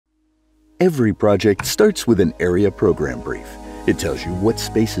Every project starts with an area program brief. It tells you what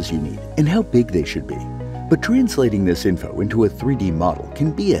spaces you need and how big they should be. But translating this info into a 3D model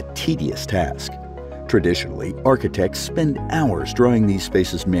can be a tedious task. Traditionally, architects spend hours drawing these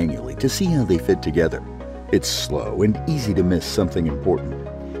spaces manually to see how they fit together. It's slow and easy to miss something important.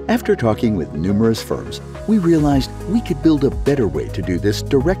 After talking with numerous firms, we realized we could build a better way to do this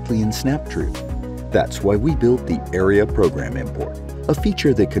directly in Snaptrude. That's why we built the Area Program Import, a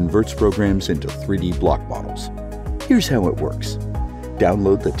feature that converts programs into 3D block models. Here's how it works.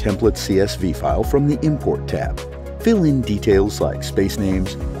 Download the template CSV file from the Import tab. Fill in details like space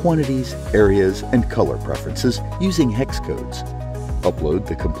names, quantities, areas, and color preferences using hex codes. Upload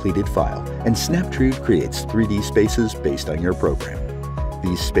the completed file, and Snaptrude creates 3D spaces based on your program.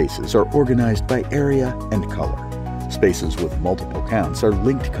 These spaces are organized by area and color. Spaces with multiple counts are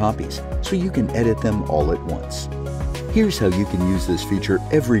linked copies, so you can edit them all at once. Here's how you can use this feature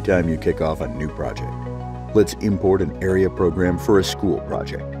every time you kick off a new project. Let's import an area program for a school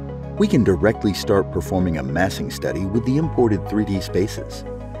project. We can directly start performing a massing study with the imported 3D spaces.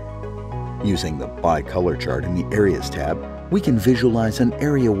 Using the By Color chart in the Areas tab, we can visualize an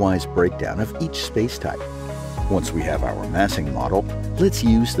area-wise breakdown of each space type. Once we have our massing model, let's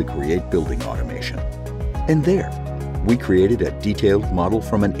use the Create Building automation. And there, we created a detailed model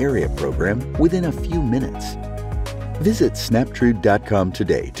from an area program within a few minutes. Visit snaptrude.com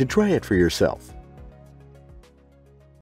today to try it for yourself.